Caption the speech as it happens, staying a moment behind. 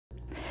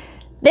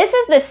This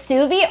is the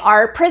Sous Vide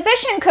Art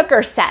Precision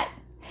Cooker set,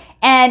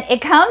 and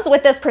it comes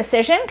with this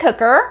precision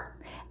cooker,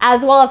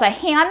 as well as a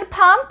hand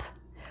pump,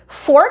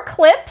 4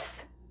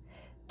 clips,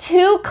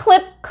 2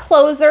 clip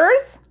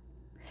closers,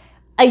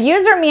 a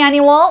user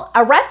manual,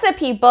 a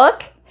recipe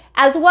book,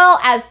 as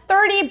well as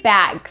 30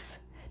 bags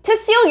to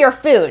seal your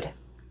food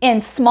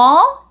in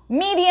small,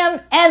 medium,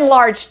 and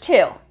large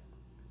too.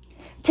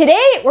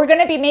 Today, we're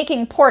gonna be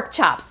making pork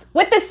chops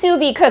with the sous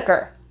vide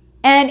cooker,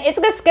 and it's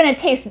just gonna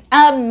taste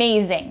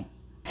amazing.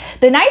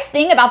 The nice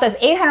thing about this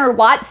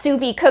 800-watt sous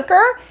vide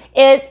cooker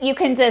is you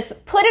can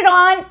just put it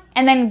on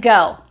and then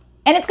go.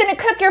 And it's gonna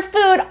cook your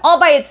food all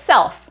by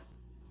itself.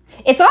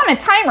 It's on a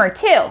timer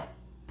too.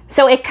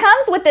 So it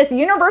comes with this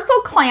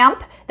universal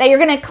clamp that you're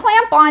gonna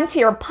clamp onto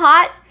your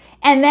pot,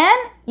 and then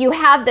you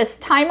have this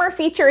timer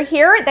feature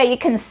here that you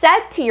can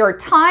set to your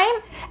time,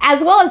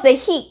 as well as the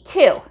heat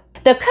too.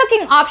 The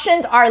cooking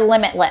options are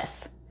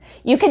limitless.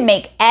 You can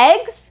make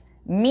eggs,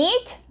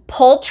 meat,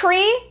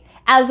 poultry,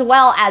 as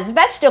well as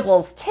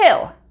vegetables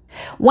too.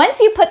 Once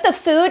you put the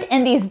food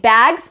in these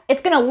bags,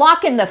 it's gonna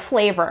lock in the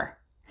flavor.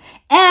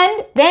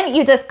 And then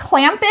you just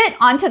clamp it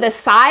onto the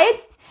side,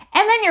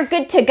 and then you're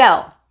good to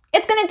go.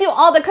 It's gonna do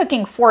all the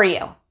cooking for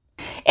you.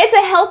 It's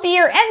a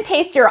healthier and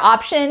tastier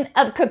option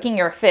of cooking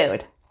your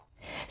food.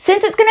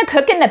 Since it's gonna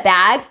cook in the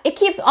bag, it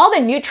keeps all the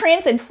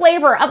nutrients and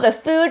flavor of the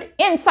food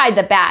inside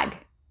the bag.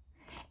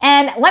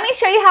 And let me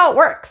show you how it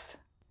works.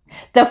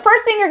 The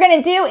first thing you're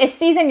gonna do is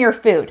season your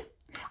food.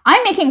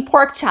 I'm making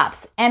pork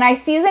chops, and I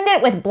seasoned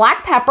it with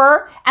black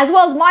pepper, as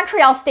well as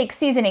Montreal steak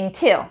seasoning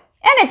too,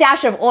 and a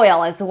dash of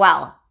oil as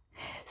well.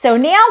 So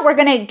now we're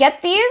gonna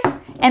get these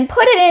and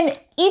put it in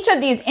each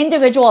of these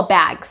individual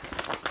bags.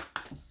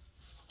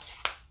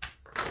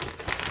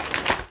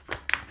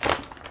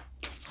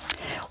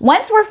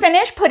 Once we're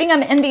finished putting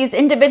them in these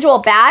individual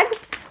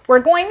bags, we're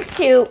going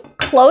to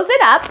close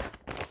it up,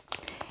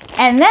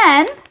 and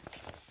then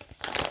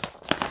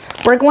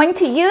we're going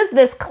to use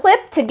this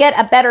clip to get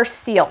a better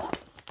seal.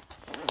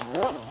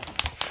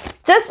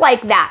 Just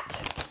like that.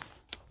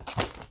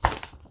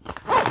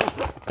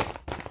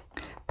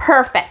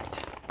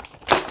 Perfect.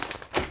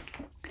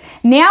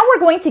 Now we're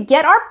going to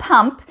get our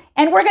pump,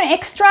 and we're going to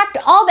extract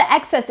all the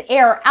excess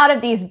air out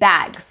of these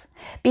bags,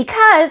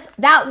 because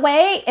that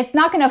way it's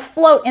not going to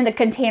float in the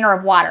container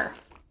of water.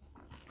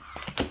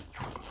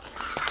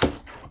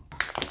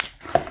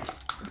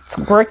 It's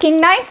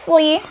working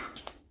nicely.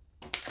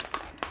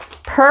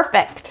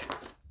 Perfect.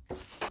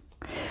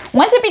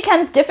 Once it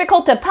becomes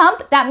difficult to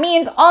pump, that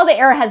means all the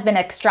air has been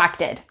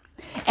extracted.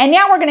 And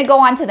now we're going to go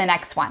on to the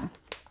next one.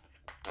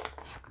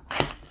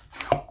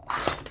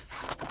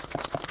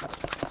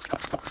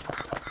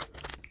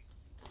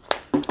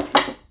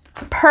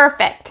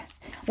 Perfect.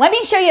 Let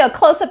me show you a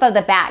close-up of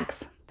the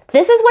bags.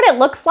 This is what it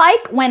looks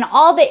like when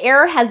all the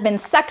air has been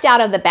sucked out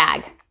of the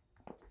bag.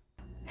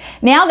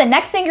 Now the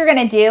next thing you're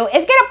going to do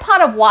is get a pot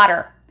of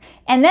water.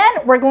 And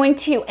then we're going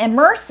to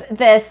immerse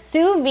this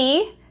sous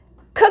vide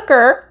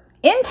cooker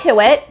into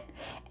it,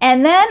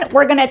 and then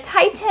we're going to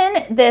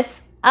tighten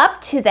this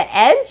up to the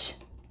edge,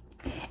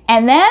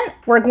 and then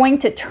we're going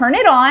to turn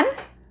it on.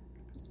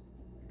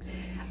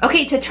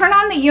 Okay, to turn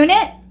on the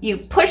unit, you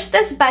push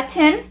this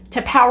button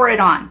to power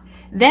it on.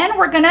 Then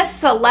we're going to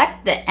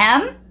select the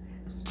M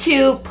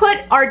to put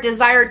our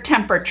desired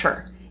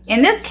temperature.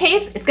 In this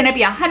case, it's going to be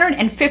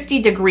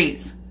 150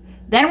 degrees.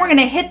 Then we're going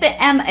to hit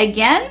the M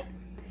again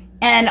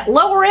and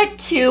lower it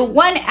to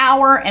 1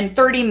 hour and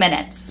 30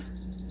 minutes.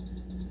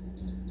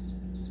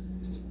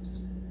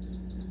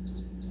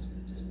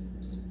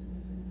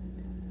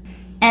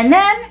 And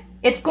then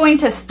it's going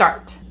to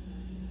start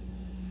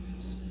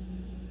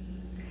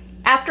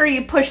after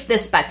you push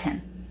this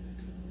button.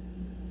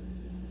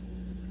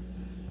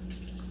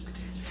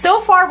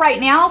 So far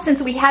right now,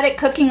 since we had it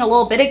cooking a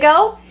little bit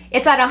ago,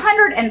 it's at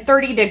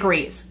 130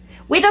 degrees.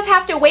 We just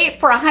have to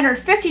wait for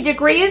 150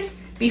 degrees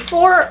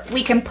before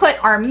we can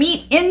put our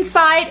meat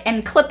inside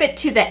and clip it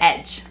to the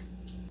edge.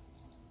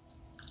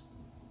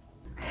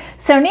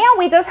 So now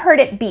we just heard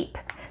it beep.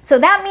 So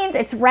that means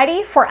it's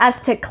ready for us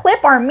to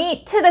clip our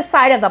meat to the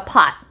side of the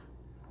pot.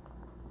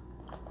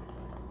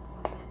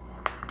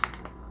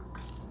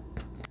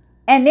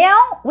 And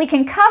now we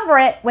can cover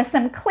it with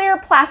some clear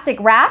plastic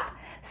wrap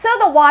so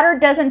the water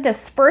doesn't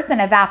disperse and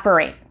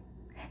evaporate.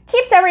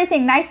 Keeps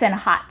everything nice and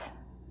hot.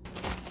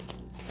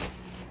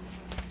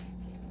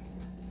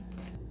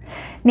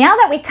 Now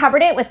that we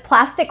covered it with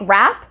plastic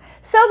wrap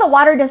so the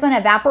water doesn't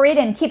evaporate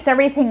and keeps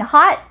everything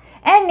hot,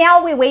 and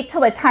now we wait till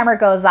the timer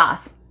goes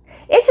off.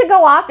 It should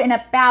go off in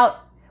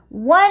about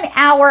 1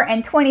 hour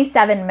and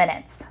 27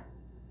 minutes.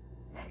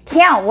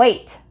 Can't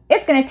wait.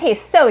 It's gonna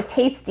taste so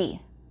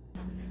tasty.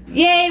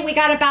 Yay, we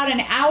got about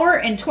 1 hour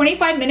and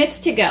 25 minutes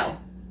to go.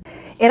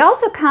 It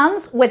also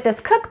comes with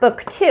this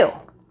cookbook too.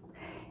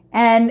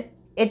 And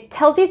it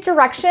tells you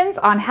directions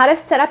on how to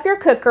set up your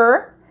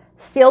cooker,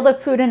 seal the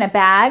food in a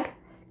bag,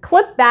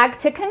 clip bag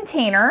to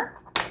container,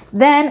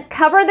 then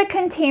cover the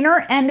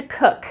container and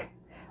cook.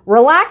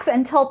 Relax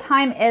until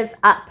time is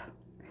up.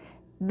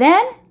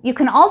 Then you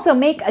can also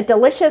make a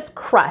delicious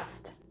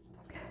crust.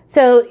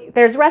 So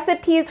there's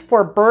recipes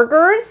for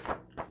burgers,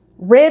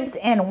 ribs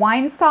and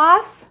wine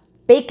sauce,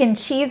 bacon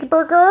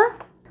cheeseburger,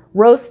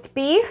 roast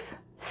beef,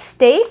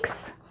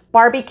 steaks,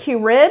 barbecue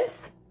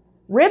ribs,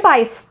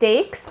 ribeye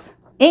steaks,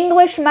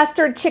 English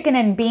mustard chicken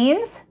and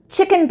beans,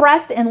 chicken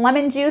breast in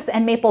lemon juice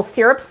and maple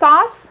syrup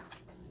sauce,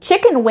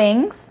 chicken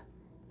wings,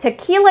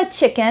 tequila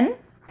chicken,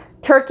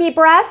 turkey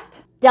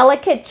breast,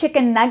 delicate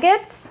chicken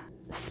nuggets,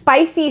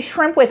 spicy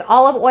shrimp with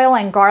olive oil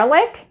and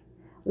garlic,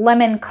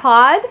 lemon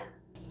cod,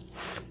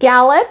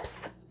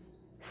 scallops,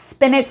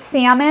 spinach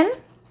salmon,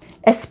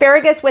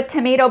 asparagus with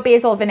tomato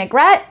basil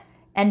vinaigrette,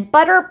 and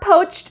butter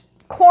poached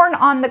corn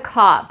on the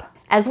cob,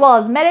 as well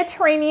as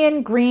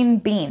Mediterranean green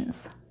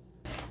beans.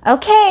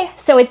 Okay,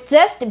 so it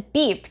just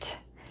beeped.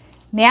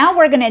 Now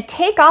we're gonna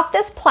take off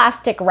this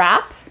plastic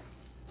wrap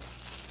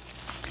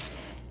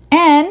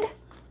and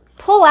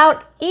pull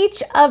out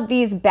each of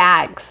these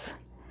bags.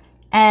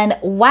 And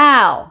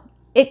wow,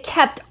 it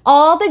kept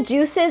all the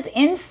juices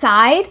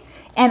inside,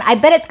 and I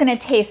bet it's gonna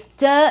taste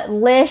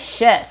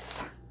delicious.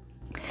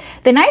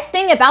 The nice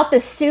thing about the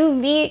sous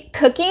vide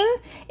cooking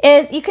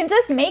is you can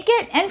just make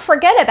it and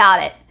forget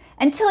about it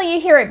until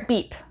you hear it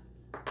beep.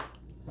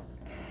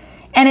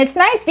 And it's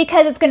nice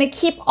because it's gonna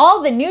keep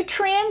all the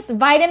nutrients,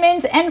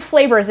 vitamins, and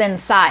flavors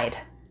inside.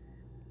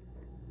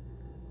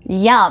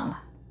 Yum.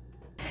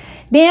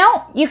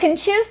 Now, you can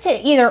choose to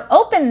either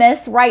open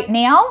this right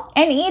now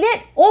and eat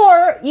it,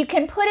 or you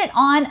can put it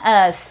on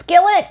a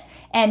skillet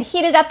and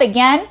heat it up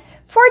again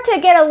for it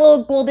to get a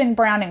little golden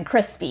brown and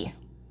crispy.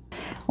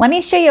 Let me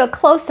show you a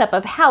close-up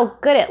of how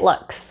good it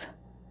looks.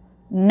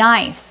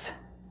 Nice.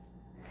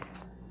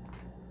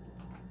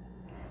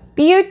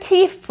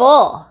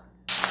 Beautiful.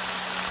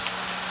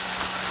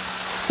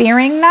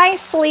 Searing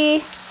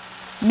nicely.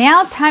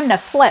 Now time to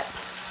flip.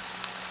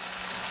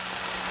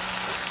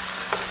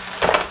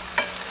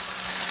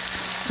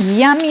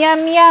 Yum,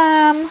 yum,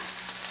 yum.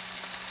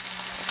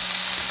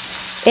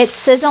 It's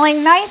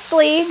sizzling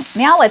nicely.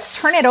 Now let's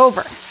turn it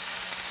over.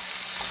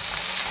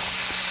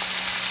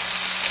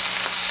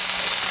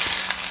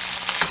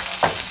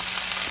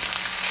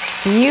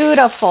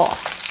 Beautiful.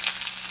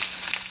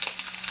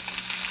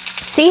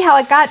 See how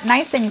it got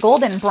nice and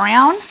golden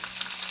brown?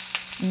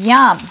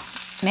 Yum.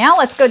 Now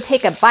let's go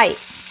take a bite.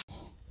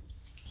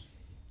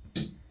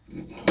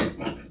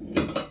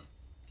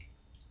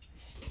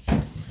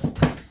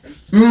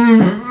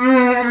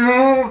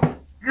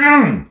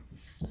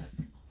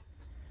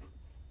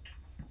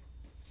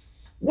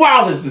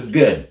 Wow, this is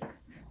good.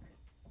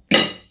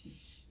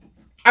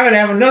 I'm gonna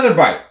have another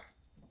bite.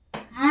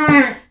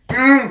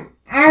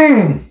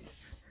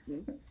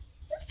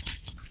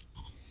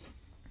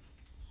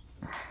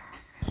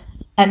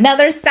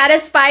 Another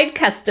satisfied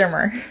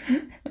customer.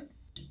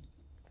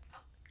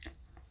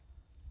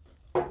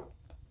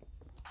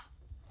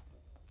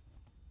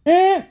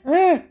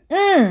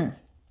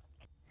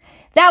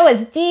 That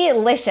was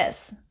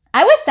delicious.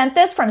 I was sent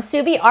this from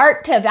Sous Vide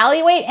Art to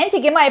evaluate and to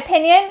give my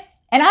opinion,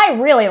 and I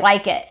really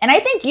like it, and I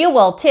think you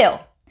will too.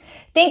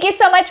 Thank you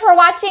so much for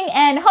watching,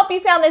 and hope you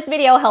found this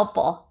video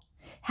helpful.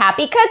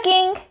 Happy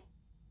cooking!